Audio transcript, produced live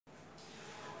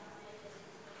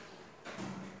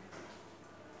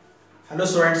Hello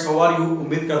students, how are you.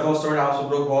 उम्मीद करता हूँ स्टूडेंट आप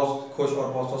सब लोग बहुत खुश और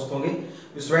बहुत स्वस्थ होंगे।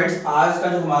 स्टूडेंट्स, आज का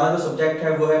जो हमारा जो सब्जेक्ट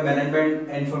है वो है मैनेजमेंट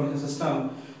एंड इंफॉर्मेशन सिस्टम,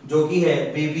 जो कि है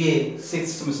बीबीए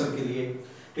 6th सेमेस्टर के लिए।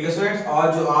 ठीक है स्टूडेंट्स,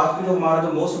 और जो आज की जो हमारा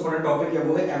जो मोस्ट इंपोर्टेंट टॉपिक है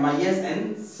वो है एमआईएस एंड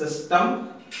सिस्टम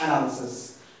एनालिसिस।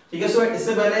 ठीक है स्टूडेंट,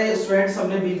 इससे पहले स्टूडेंट्स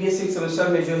हमने बीबीए 6th सेमेस्टर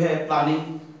में जो है प्लानिंग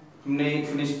हमने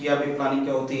फिनिश किया। अभी प्लानिंग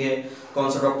क्या होती है,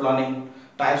 concept of planning,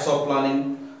 types of planning,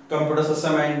 computer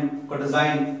system and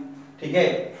design, ठीक है,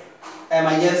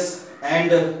 एमआईएस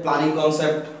एंड प्लानिंग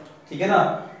कॉन्सेप्ट, ठीक है ना।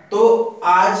 तो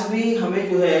आज भी हमें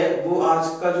जो है वो आज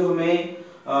का जो हमें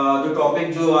जो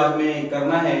टॉपिक जो आज में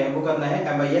करना है वो करना है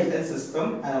MIS and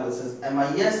system analysis.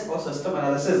 MIS और सिस्टम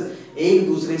एनालिसिस एक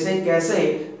दूसरे से कैसे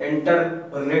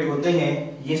इंटर रिलेट होते हैं,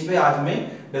 ये इस पे आज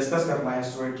हमें डिस्कस करना है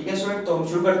स्टूडेंट। ठीक है स्टूडेंट, तो हम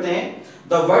शुरू करते हैं।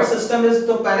 द वर्ड सिस्टम इज,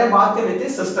 तो पहले बात कर लेते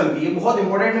हैं सिस्टम की। ये बहुत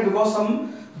इंपॉर्टेंट है बिकॉज हम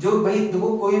जो भाई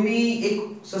देखो कोई भी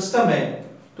एक सिस्टम है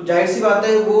तो जाहिर सी बात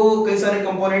है वो कई सारे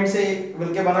कंपोनेंट से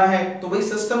मिलकर बना है। तो भाई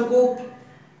सिस्टम को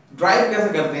ड्राइव कैसे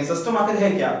करते हैं, सिस्टम आखिर है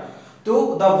क्या। तो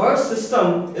the word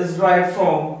system is derived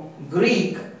from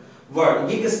Greek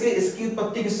word. ये किसके, इसकी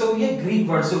उत्पत्ति किससे हुई है, ग्रीक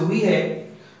वर्ड से हुई है।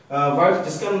 वर्ड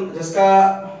जिसका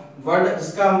वर्ड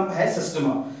जिसका है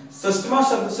सिस्टमा। सिस्टमा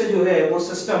शब्द से जो है वो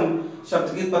सिस्टम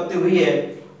शब्द की उत्पत्ति हुई है,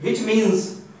 व्हिच मींस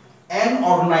एन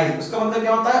ऑर्गेनाइज। उसका मतलब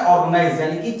क्या होता है, ऑर्गेनाइज,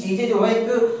 यानी कि चीजें जो है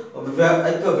एक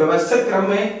व्यवस्थित क्रम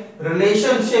में,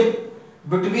 relationship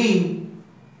between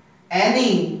any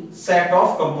set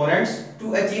of components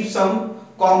to achieve some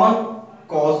common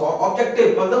cause और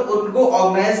ऑब्जेक्टिव। मतलब उनको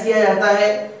ऑर्गेनाइज किया जाता है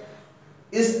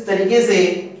इस तरीके से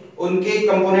उनके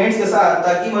कंपोनेंट्स के साथ,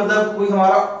 ताकि मतलब कोई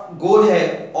हमारा गोल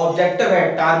है, ऑब्जेक्टिव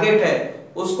है, टारगेट है,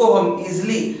 उसको हम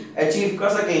इजीली अचीव कर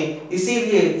सकें।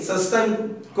 इसीलिए सिस्टम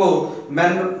को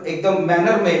एकदम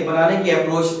मैनर में बनाने की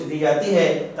अप्रोच दी जाती है,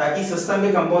 ताकि सिस्टम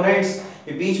के कंपोनेंट्स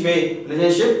के बीच में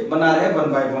रिलेशनशिप बना रहे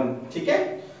वन बाय वन। ठीक है,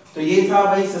 तो ये था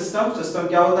भाई सिस्टम। सिस्टम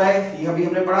क्या होता है ये अभी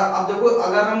हमने पढ़ा। अब देखो,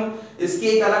 अगर हम इसकी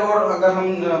एक अलग और अगर हम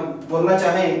बोलना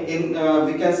चाहें इन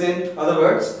we can say in other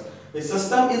words,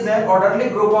 system is an orderly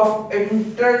group of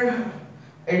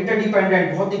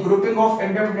interdependent, बहुत ही grouping of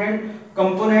interdependent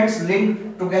components link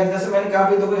together. जैसे मैंने कहा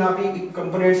भी, देखो यहाँ पे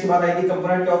कंपोनेंट्स की बात आई थी।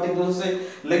 कंपोनेंट क्या होते हैं, एक दूसरे से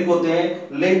लिंक होते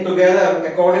हैं, link together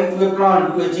according to A plan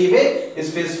to achieve a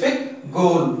specific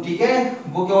goal. ठीक है,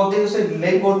 वो क्या होते हैं, उससे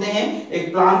लिंक होते हैं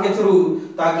एक प्लान के थ्रू,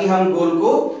 ताकि हम गोल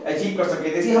को अचीव कर सके।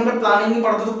 जैसे हमने प्लानिंग में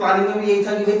पढ़ा था, तो प्लानिंग में भी यही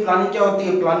था कि भाई प्लानिंग क्या होती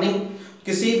है। प्लानिंग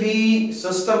किसी भी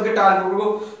सिस्टम के टारगेट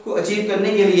को अचीव करने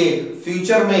के लिए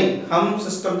फ्यूचर में हम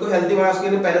सिस्टम को हेल्दी बनाने के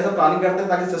लिए पहले से प्लानिंग करते हैं,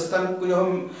 ताकि सिस्टम को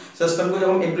जब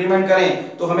हम इंप्लीमेंट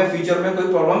करें तो हमें फ्यूचर में कोई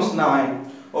प्रॉब्लम्स ना आए।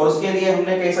 और उसके लिए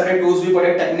हमने कई सारे टूल्स भी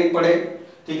पढ़े, टेक्निक पढ़े,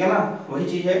 ठीक है ना, वही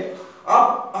चीज है।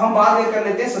 अब हम बात कर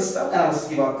लेते हैं सिस्टम एनालिसिस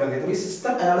की बात कर लेते हैं।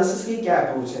 सिस्टम एनालिसिस की क्या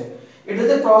अप्रोच है। It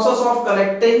is the process of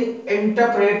collecting,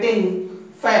 interpreting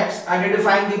facts,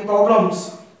 identifying the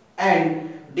problems and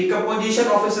decomposition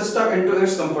of A system into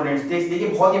its components. देखिए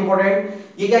बहुत इंपॉर्टेंट,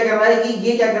 ये क्या कर रहा है कि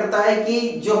ये क्या करता है कि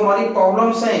जो हमारी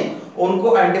प्रॉब्लम्स हैं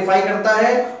उनको आइडेंटिफाई करता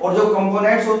है, और जो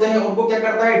कंपोनेंट्स होते हैं उनको क्या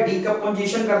करता है,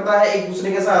 डिकम्पोजिशन करता है एक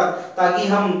दूसरे के साथ, ताकि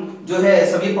हम जो है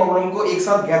सभी प्रॉब्लम को एक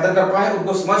साथ गैदर कर पाए,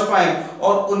 उनको समझ पाए,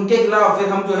 और उनके खिलाफ फिर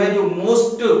हम जो है जो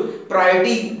मोस्ट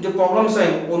प्रायोरिटी जो प्रॉब्लम्स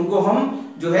हैं उनको हम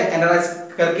जो है एनालाइज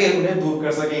करके उन्हें दूर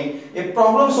कर सकें। एक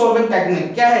प्रॉब्लम सॉल्विंग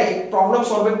टेक्निक क्या है, एक प्रॉब्लम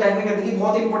सॉल्विंग टेक्निक है, देखिए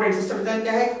बहुत इंपॉर्टेंट। सिस्टम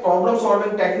क्या है, प्रॉब्लम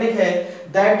सॉल्विंग टेक्निक है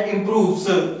that improves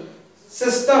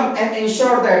system and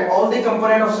ensure that all the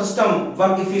component of system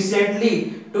work efficiently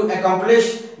to accomplish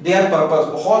their purpose।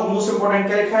 बहुत मोस्ट इंपोर्टेंट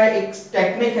क्या लिखा है, एक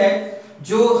टेक्निक है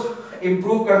जो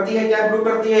इंप्रूव करती है, क्या इंप्रूव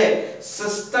करती है,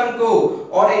 सिस्टम को,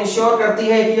 और इंश्योर करती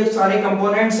है कि जो सारे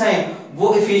कंपोनेंट्स हैं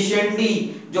वो एफिशिएंटली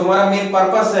जो हमारा मेन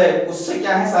पर्पस है उससे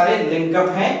क्या है, सारे लिंकअप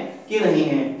हैं कि नहीं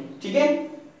है। ठीक है,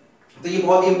 तो ये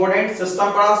बहुत इंपॉर्टेंट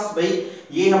सिस्टम पढ़ा भाई,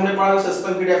 ये हमने पढ़ा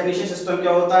सिस्टम की डेफिनेशन, सिस्टम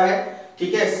क्या होता है।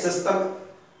 ठीक है, सिस्टम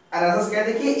एनालिसिस क्या है।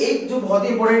 देखिए एक जो बहुत ही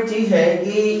इंपॉर्टेंट चीज है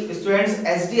कि स्टूडेंट्स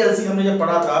एसडीएलसी हमने जब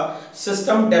पढ़ा था,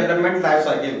 सिस्टम डेवलपमेंट लाइफ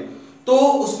साइकिल, तो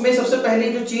उसमें सबसे पहली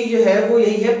जो चीज है वो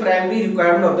यही है, primary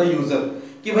requirement of the user.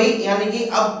 कि भाई यानी कि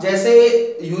अब जैसे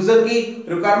यूजर की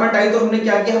रिक्वायरमेंट आई तो हमने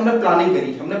क्या किया, हमने प्लानिंग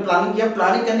करी, हमने प्लानिंग किया,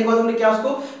 प्लानिंग करने के बाद हमने क्या उसको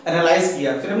एनालाइज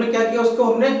किया, फिर हमने क्या किया, उसको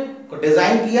हमने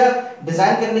डिजाइन किया,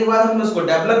 डिजाइन करने के बाद हमने उसको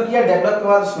डेवलप किया, डेवलप के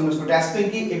बाद हमने उसको टेस्टिंग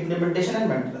की, इंप्लीमेंटेशन एंड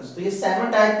मेंटेनेंस। तो ये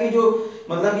 7 टाइप के जो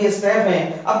मतलब ये स्टेप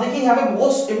हैं। अब देखिए यहाँ पे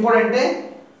मोस्ट इंपोर्टेंट है,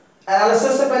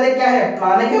 एनालिसिस से पहले क्या है,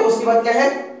 प्लानिंग है, उसके बाद क्या है,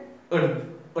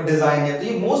 डिजाइन है। तो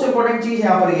ये मोस्ट इंपोर्टेंट चीज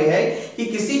यहाँ पर ये है कि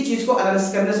किसी चीज को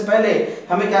एनालिसिस करने से पहले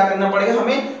हमें क्या करना पड़ेगा,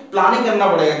 हमें प्लानिंग करना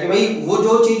पड़ेगा कि भाई वो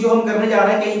जो चीज जो हम करने जा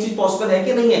रहे हैं कहीं चीज पॉसिबल है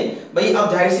कि नहीं है। भाई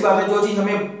अब जाहिर सी बात है जो चीज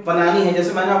हमें बनानी है,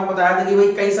 जैसे मैंने आपको बताया था कि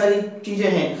भाई कई सारी चीजें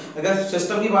हैं, अगर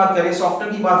सिस्टम की बात करें,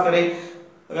 सॉफ्टवेयर की बात करें,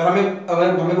 अगर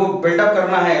हमें वो बिल्डअप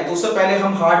करना है तो उससे पहले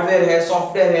हम हार्डवेयर है,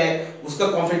 सॉफ्टवेयर है, उसका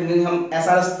कॉन्फ़िगरेशन हम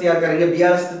एसआरएस तैयार करेंगे,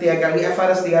 बीआरएस तैयार करेंगे,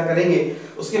 एफआरएस तैयार करेंगे।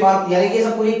 उसके बाद यानी कि ये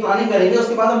सब पूरी प्लानिंग करेंगे।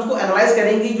 उसके बाद हम उसको एनालाइज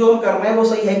करेंगे जो हम कर रहे हैं वो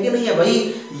सही है कि नहीं है।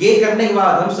 भाई ये करने के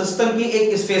बाद हम सिस्टम की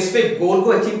एक स्पेसिफिक गोल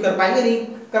को अचीव कर पाएंगे, नहीं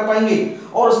कर पाएंगे।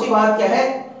 और उसके बाद क्या है,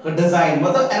 डिजाइन,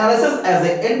 मतलब analysis as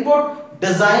a input,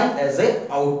 design as a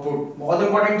output, बहुत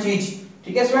इंपॉर्टेंट चीज।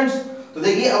 ठीक है स्टूडेंट्स, तो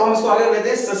देखिए अब हम इसको आगे लेते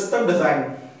हैं system design.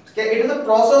 It is the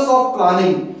process of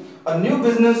planning a new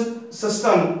business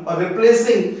system or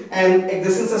replacing an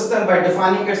existing system by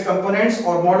defining its components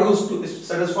or modules to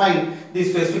satisfying the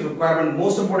specific requirement.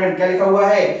 Most important क्या लिखा हुआ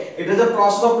है, it is the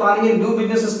process of planning a new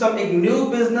business system। एक new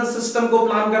business system को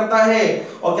plan करता है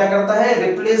और क्या करता है,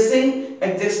 replacing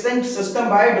existing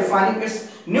system by defining its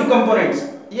new components।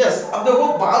 yes, अब देखो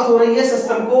बात हो रही है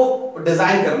सिस्टम को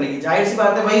डिजाइन करने की। जाहिर सी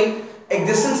बात है भाई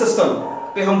एग्जिस्टिंग सिस्टम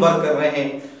पे हम वर्क कर रहे हैं,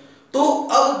 तो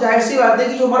अब जाहिर सी बात है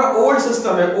कि जो हमारा ओल्ड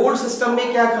सिस्टम है, ओल्ड सिस्टम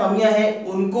में क्या खामियां हैं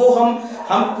उनको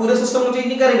हम पूरे सिस्टम को चेंज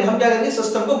नहीं करेंगे, हम क्या करेंगे,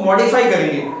 सिस्टम को मॉडिफाई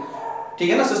करेंगे। ठीक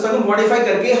है ना, सिस्टम को मॉडिफाई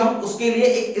करके हम उसके लिए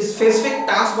एक स्पेसिफिक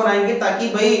टास्क बनाएंगे ताकि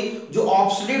भाई जो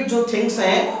ऑब्सोलीट जो थिंग्स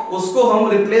हैं उसको हम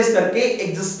रिप्लेस करके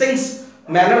एग्जिस्टिंग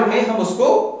मैनर में हम उसको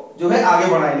जो है आगे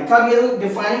बढ़ाएं। लिखा गया है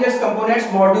defining it's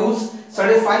components modules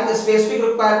certifying specific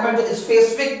requirement, जो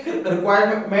स्पेसिफिक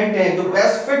रिक्वायरमेंट है, जो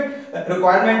बेस्ट फिट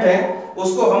रिक्वायरमेंट है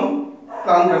उसको हम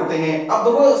प्लान करते हैं। अब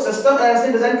देखो सिस्टम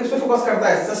एनालिसिस डिजाइन किस पे फोकस करता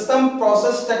है, system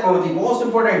process technology, most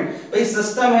important. भाई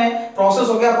सिस्टम है, प्रोसेस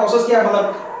हो गया, प्रोसेस क्या है,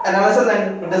 मतलब analysis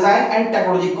and design and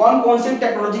technology, कौन कौन सी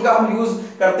टेक्नोलॉजी का हम यूज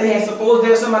करते हैं। सपोज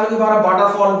जैसे मान लो कि हमारा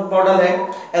वाटरफॉल मॉडल है,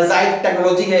 एजाइल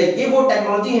टेक्नोलॉजी है, ये वो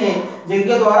टेक्नोलॉजी है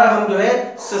जिनके द्वारा हम जो है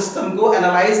सिस्टम को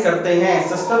एनालाइज करते हैं।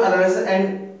 सिस्टम एनालिसिस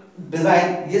एंड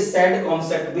डिजाइन, ये सेट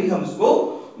कॉन्सेप्ट भी हम इसको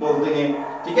बोलते हैं।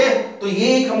 ठीक है, तो ये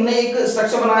एक हमने एक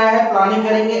स्ट्रक्चर बनाया है, प्लानिंग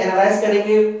करेंगे, एनालाइज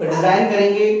करेंगे, डिजाइन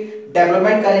करेंगे,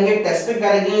 डेवलपमेंट करेंगे, टेस्टिंग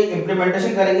करेंगे,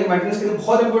 इंप्लीमेंटेशन करेंगे, मेंटेनेंस करेंगे।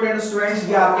 बहुत इंपॉर्टेंट स्टूडेंट्स,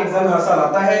 ये आपके एग्जाम में हर साल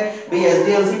आता है। भाई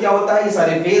एसडीएलसी क्या होता है, ये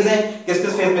सारे फेज हैं, किस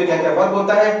किस फेज में क्या क्या वर्क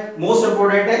होता है, मोस्ट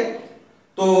इंपॉर्टेंट है।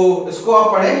 तो इसको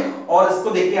आप पढ़ें और इसको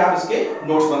देख के आप इसके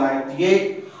नोट्स बनाएं। ये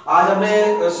आज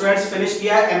हमने स्टूडेंट्स फिनिश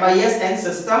किया है एमआईएस एंड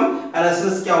सिस्टम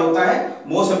एनालिसिस क्या होता है,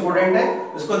 मोस्ट इंपोर्टेंट है।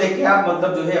 इसको देख के आप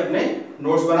मतलब जो है अपने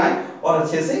नोट्स बनाएं और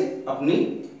अच्छे से अपनी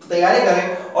तैयारी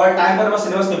करें और टाइम पर बस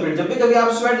सिलेबस कंप्लीट। जब भी कभी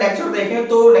आप स्टूडेंट लेक्चर देखें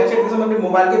तो लेक्चर के समय अपने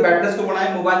मोबाइल के बैटनेस को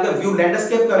बढ़ाएं, मोबाइल का व्यू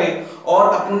लैंडस्केप करें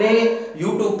और अपने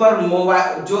YouTube पर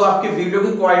मोबाइल जो आपके वीडियो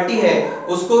की क्वालिटी है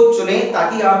उसको चुनें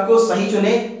ताकि आपको सही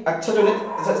चुने, अच्छा चुने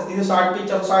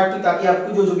 360p ताकि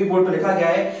आपको जो भी बोर्ड पर लिखा गया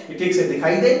है ये ठीक से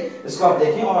दिखाई दे। इसको आप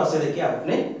देखें और इससे देखिए आप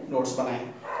अपने नोट्स बनाएं।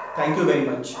 Thank you very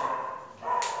much.